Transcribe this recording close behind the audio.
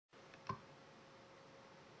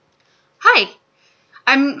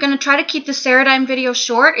I'm going to try to keep the Ceradime video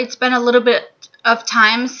short. It's been a little bit of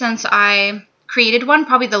time since I created one,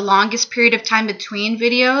 probably the longest period of time between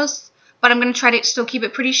videos. But I'm going to try to still keep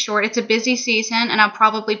it pretty short. It's a busy season, and I'll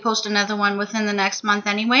probably post another one within the next month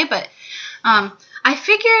anyway. But I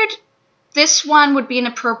figured this one would be an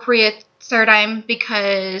appropriate Ceradime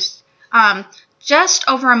because just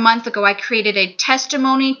over a month ago, I created a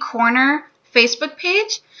Testimony Corner Facebook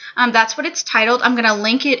page. That's what it's titled. I'm going to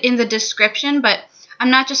link it in the description, but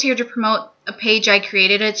I'm not just here to promote a page I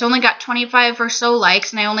created. It's only got 25 or so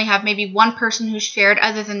likes, and I only have maybe one person who shared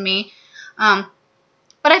other than me.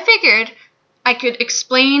 But I figured I could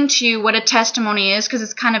explain to you what a testimony is because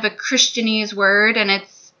it's kind of a Christianese word, and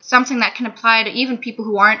it's something that can apply to even people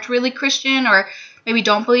who aren't really Christian or maybe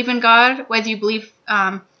don't believe in God, whether you believe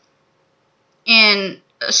in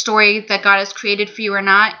a story that God has created for you or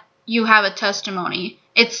not. You have a testimony.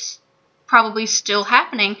 It's probably still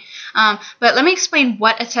happening. But let me explain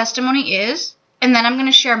what a testimony is, and then I'm going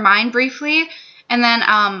to share mine briefly, and then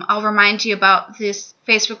I'll remind you about this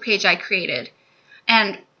Facebook page I created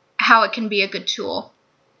and how it can be a good tool.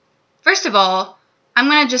 First of all, I'm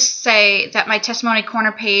going to just say that my Testimony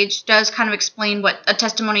Corner page does kind of explain what a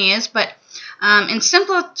testimony is, but in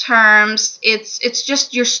simple terms, it's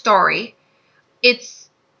just your story. It's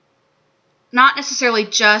not necessarily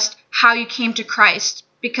just how you came to Christ,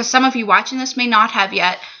 because some of you watching this may not have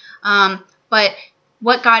yet, but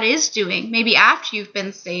what God is doing, maybe after you've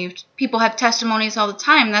been saved. People have testimonies all the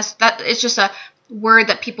time. It's just a word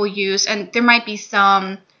that people use, and there might be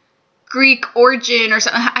some Greek origin or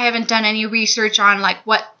something. I haven't done any research on like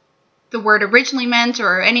what the word originally meant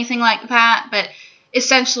or anything like that, but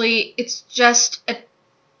essentially it's just a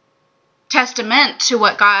testament to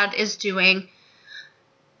what God is doing.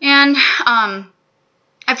 And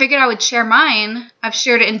I figured I would share mine. I've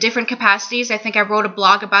shared it in different capacities. I think I wrote a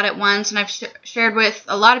blog about it once, and I've shared with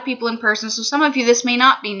a lot of people in person. So some of you, this may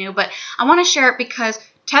not be new, but I want to share it because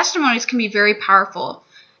testimonies can be very powerful.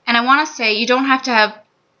 And I want to say you don't have to have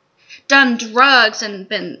done drugs and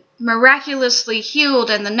been miraculously healed,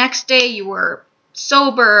 and the next day you were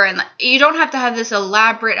sober, and you don't have to have this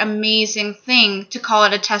elaborate, amazing thing to call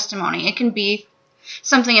it a testimony. It can be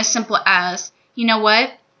something as simple as, you know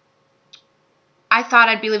what? I thought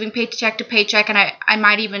I'd be living paycheck to paycheck, and I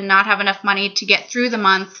might even not have enough money to get through the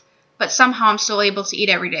month, but somehow I'm still able to eat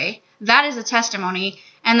every day. That is a testimony,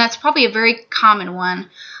 and that's probably a very common one.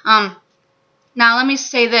 Now, let me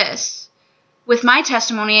say this. With my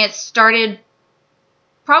testimony, it started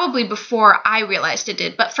probably before I realized it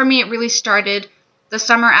did, but for me, it really started the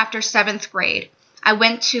summer after 7th grade. I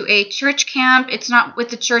went to a church camp. It's not with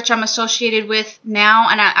the church I'm associated with now,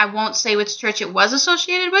 and I won't say which church it was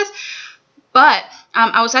associated with, but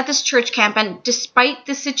I was at this church camp, and despite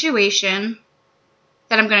the situation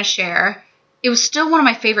that I'm going to share, it was still one of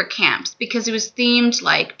my favorite camps because it was themed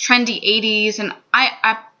like trendy 80s, and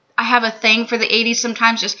I have a thing for the 80s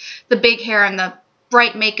sometimes, just the big hair and the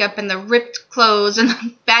bright makeup and the ripped clothes and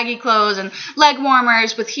the baggy clothes and leg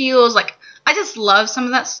warmers with heels. Like, I just love some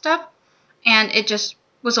of that stuff, and it just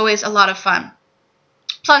was always a lot of fun.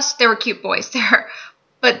 Plus, there were cute boys there.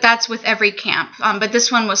 But that's with every camp. But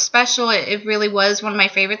this one was special. It really was one of my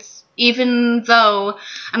favorites, even though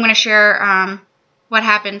I'm going to share what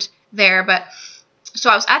happened there. But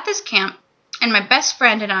so I was at this camp, and my best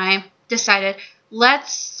friend and I decided,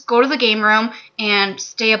 let's go to the game room and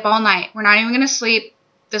stay up all night. We're not even going to sleep.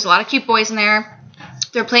 There's a lot of cute boys in there.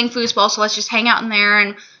 They're playing foosball, so let's just hang out in there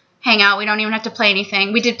and hang out. We don't even have to play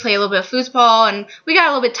anything. We did play a little bit of foosball, and we got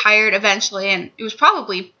a little bit tired eventually, and it was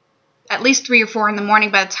probably at least 3 or 4 in the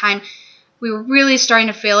morning by the time we were really starting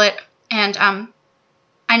to feel it. And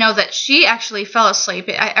I know that she actually fell asleep.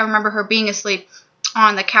 I remember her being asleep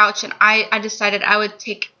on the couch, and I decided I would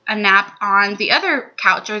take a nap on the other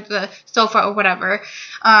couch or the sofa or whatever.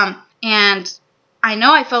 And I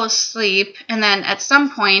know I fell asleep, and then at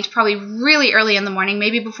some point, probably really early in the morning,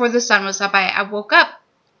 maybe before the sun was up, I woke up,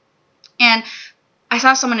 and I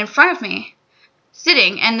saw someone in front of me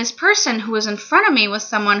sitting, and this person who was in front of me was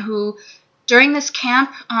someone who, during this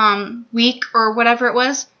camp week or whatever it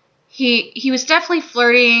was, he was definitely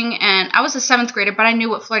flirting, and I was a 7th grader, but I knew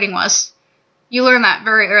what flirting was. You learn that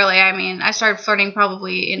very early. I mean, I started flirting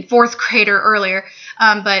probably in 4th grade or earlier,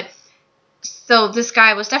 but so this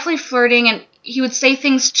guy was definitely flirting, and he would say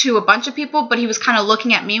things to a bunch of people, but he was kind of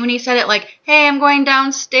looking at me when he said it, like, hey, I'm going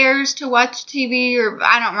downstairs to watch TV, or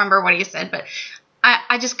I don't remember what he said, but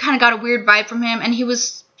I just kind of got a weird vibe from him, and he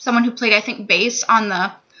was someone who played, I think, bass on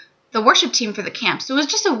the worship team for the camp. So it was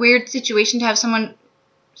just a weird situation to have someone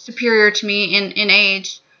superior to me in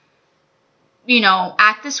age, you know,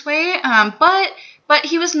 act this way. But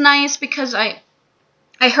he was nice because I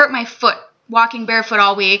I hurt my foot walking barefoot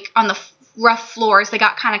all week on the rough floors. They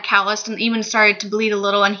got kind of calloused and even started to bleed a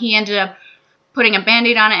little, and he ended up putting a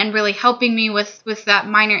Band-Aid on it and really helping me with that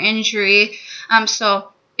minor injury.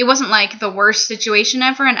 So it wasn't like the worst situation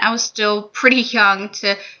ever, and I was still pretty young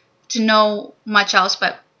to know much else.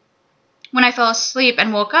 But when I fell asleep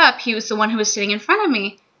and woke up, he was the one who was sitting in front of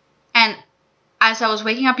me. And as I was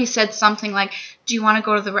waking up, he said something like, "Do you want to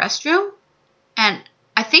go to the restroom?" And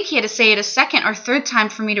I think he had to say it a second or third time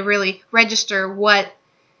for me to really register what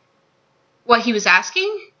he was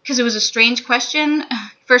asking, because it was a strange question.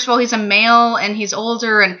 First of all, he's a male and he's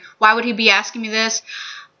older, and why would he be asking me this?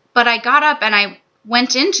 But I got up and I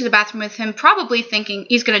went into the bathroom with him, probably thinking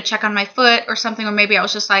he's going to check on my foot or something, or maybe I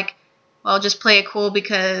was just like, well, just play it cool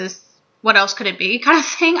because what else could it be kind of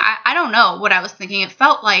thing. I don't know what I was thinking. It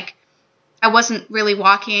felt like I wasn't really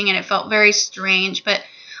walking, and it felt very strange. But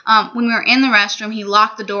when we were in the restroom, he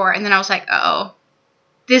locked the door, and then I was like, uh-oh,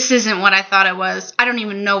 this isn't what I thought it was. I don't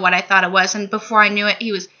even know what I thought it was. And before I knew it,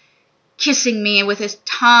 he was kissing me with his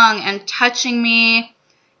tongue and touching me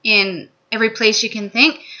in every place you can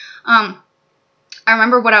think. I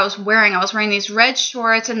remember what I was wearing. I was wearing these red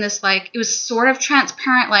shorts and this, like, it was sort of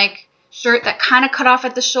transparent, like, shirt that kind of cut off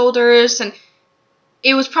at the shoulders, and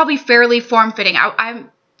it was probably fairly form-fitting. I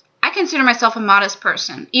consider myself a modest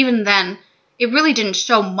person. Even then, it really didn't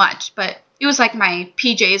show much, but it was like my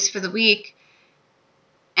PJs for the week.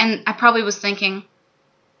 And I probably was thinking,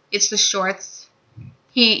 it's the shorts.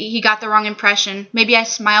 He got the wrong impression. Maybe I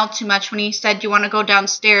smiled too much when he said, "You want to go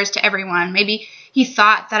downstairs," to everyone. Maybe he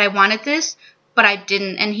thought that I wanted this, but I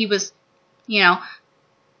didn't. And he was,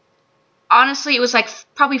 honestly, it was like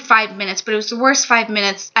probably 5 minutes, but it was the worst 5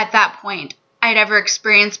 minutes at that point I'd ever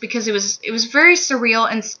experienced, because it was very surreal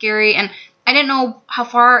and scary, and I didn't know how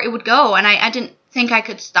far it would go, and I didn't think I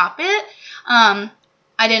could stop it.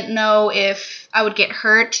 I didn't know if I would get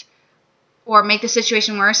hurt or make the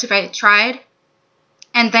situation worse if I tried.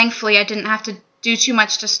 And thankfully, I didn't have to do too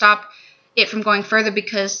much to stop it from going further,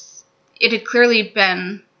 because it had clearly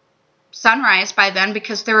been sunrise by then,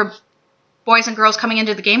 because there were boys and girls coming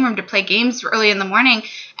into the game room to play games early in the morning,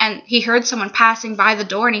 and he heard someone passing by the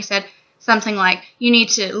door, and he said something like, "You need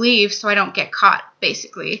to leave so I don't get caught,"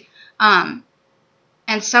 basically. And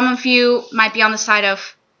some of you might be on the side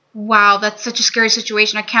of, wow, that's such a scary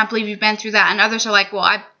situation. I can't believe you've been through that. And others are like,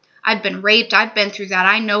 well, I've been raped. I've been through that.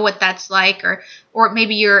 I know what that's like. Or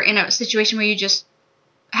maybe you're in a situation where you just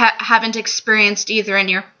haven't experienced either, and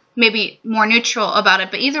you're maybe more neutral about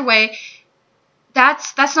it. But either way,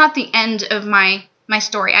 that's not the end of my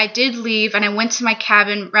story. I did leave, and I went to my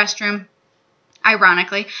cabin restroom,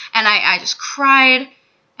 ironically, and I just cried.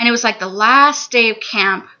 And it was like the last day of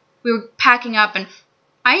camp. We were packing up, and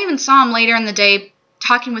I even saw him later in the day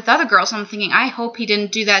talking with other girls. I'm thinking, I hope he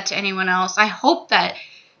didn't do that to anyone else. I hope that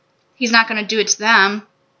he's not going to do it to them.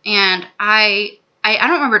 And I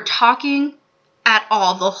don't remember talking at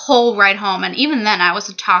all the whole ride home. And even then, I was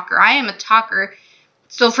a talker. I am a talker.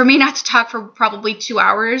 So for me not to talk for probably 2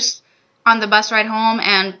 hours on the bus ride home,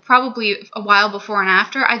 and probably a while before and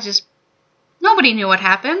after, nobody knew what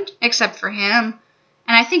happened except for him.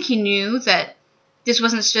 And I think he knew that this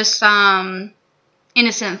wasn't just some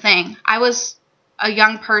innocent thing. I was a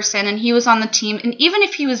young person, and he was on the team. And even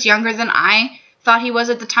if he was younger than I thought he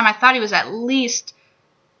was at the time, I thought he was at least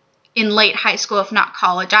in late high school, if not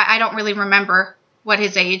college. I don't really remember what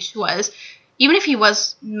his age was. Even if he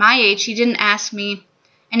was my age, he didn't ask me,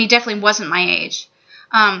 and he definitely wasn't my age.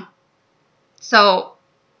 So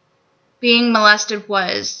being molested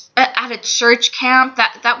was at a church camp.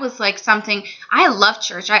 That was like something. I love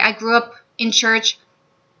church. I grew up in church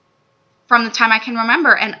from the time I can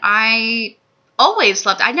remember, and I always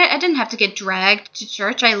loved it. I didn't have to get dragged to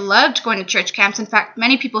church. I loved going to church camps. In fact,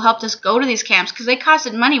 many people helped us go to these camps because they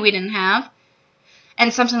costed money we didn't have.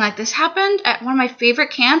 And something like this happened at one of my favorite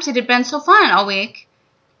camps. It had been so fun all week.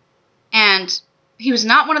 And he was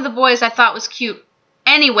not one of the boys I thought was cute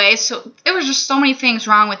anyway, so there was just so many things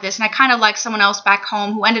wrong with this. And I kind of liked someone else back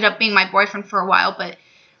home who ended up being my boyfriend for a while, but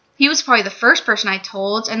he was probably the first person I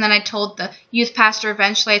told. And then I told the youth pastor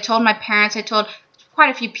eventually. I told my parents. I told quite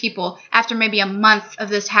a few people after maybe a month of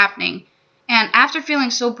this happening. And after feeling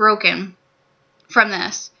so broken from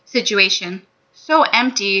this situation, so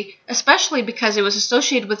empty, especially because it was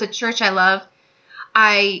associated with a church I love,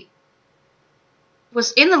 I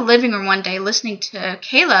was in the living room one day listening to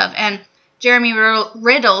Caleb, and Jeremy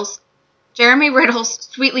Riddle's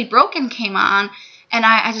Sweetly Broken came on, and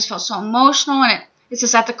I just felt so emotional, and it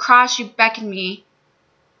says, "At the cross you beckoned me,"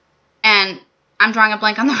 and I'm drawing a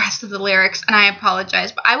blank on the rest of the lyrics, and I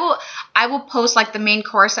apologize, but I will post like the main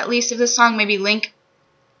chorus at least of this song, maybe link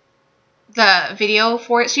the video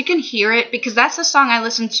for it so you can hear it, because that's the song I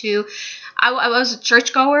listened to. I was a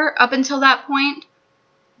churchgoer up until that point,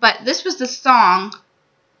 but this was the song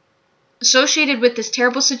associated with this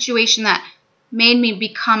terrible situation that made me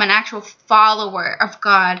become an actual follower of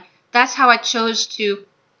God. That's how I chose to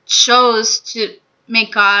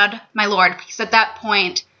make God my Lord, because at that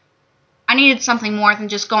point I needed something more than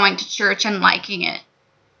just going to church and liking it.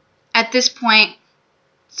 At this point,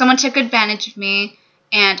 someone took advantage of me,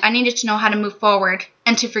 and I needed to know how to move forward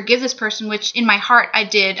and to forgive this person, which in my heart I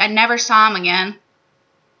did. I never saw him again.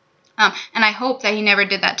 And I hope that he never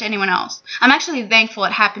did that to anyone else. I'm actually thankful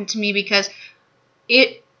it happened to me, because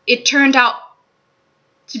it turned out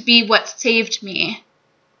to be what saved me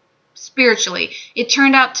spiritually. It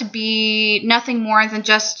turned out to be nothing more than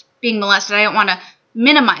just being molested. I don't want to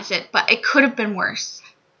minimize it, but it could have been worse.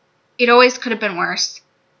 It always could have been worse.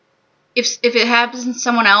 If it happens to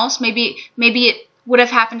someone else, maybe it would have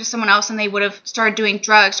happened to someone else and they would have started doing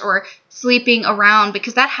drugs or sleeping around,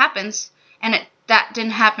 because that happens, and that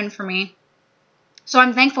didn't happen for me. So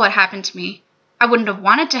I'm thankful it happened to me. I wouldn't have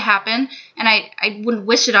wanted to happen, and I wouldn't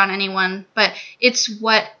wish it on anyone, but it's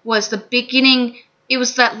what was the beginning. It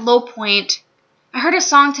was that low point. I heard a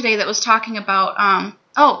song today that was talking about,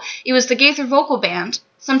 it was the Gaither Vocal Band.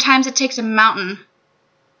 Sometimes it takes a mountain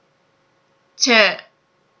to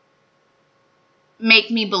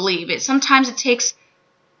make me believe it. Sometimes it takes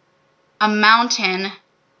a mountain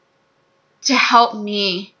to help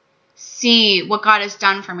me see what God has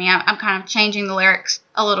done for me. I'm kind of changing the lyrics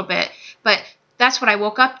a little bit, but that's what I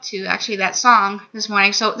woke up to, actually, that song this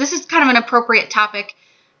morning. So this is kind of an appropriate topic.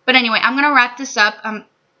 But anyway, I'm going to wrap this up.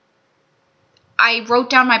 I wrote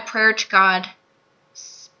down my prayer to God,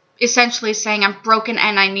 essentially saying, I'm broken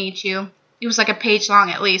and I need you. It was like a page long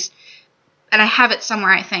at least. And I have it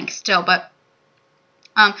somewhere, I think, still. But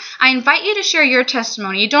I invite you to share your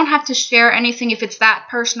testimony. You don't have to share anything if it's that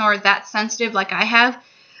personal or that sensitive like I have.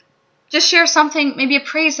 Just share something, maybe a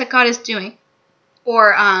praise that God is doing.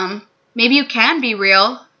 Or maybe you can be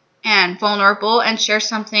real and vulnerable and share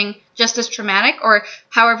something just as traumatic, or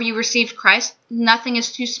however you received Christ. Nothing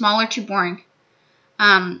is too small or too boring.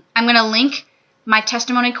 I'm going to link my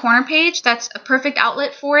testimony corner page. That's a perfect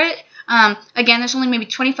outlet for it. Again, there's only maybe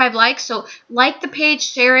 25 likes, so like the page,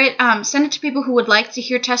 share it, send it to people who would like to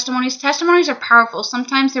hear testimonies. Testimonies are powerful.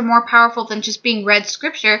 Sometimes they're more powerful than just being read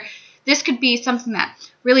scripture. This could be something that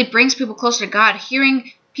really brings people closer to God,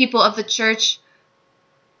 hearing people of the church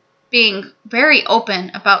being very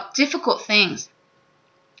open about difficult things.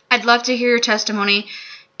 I'd love to hear your testimony,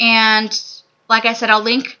 and like I said, I'll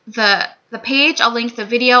link the page, I'll link the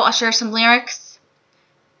video, I'll share some lyrics,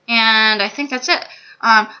 and I think that's it.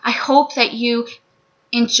 I hope that you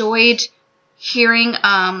enjoyed hearing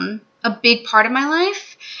a big part of my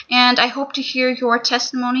life, and I hope to hear your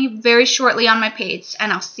testimony very shortly on my page,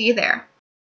 and I'll see you there.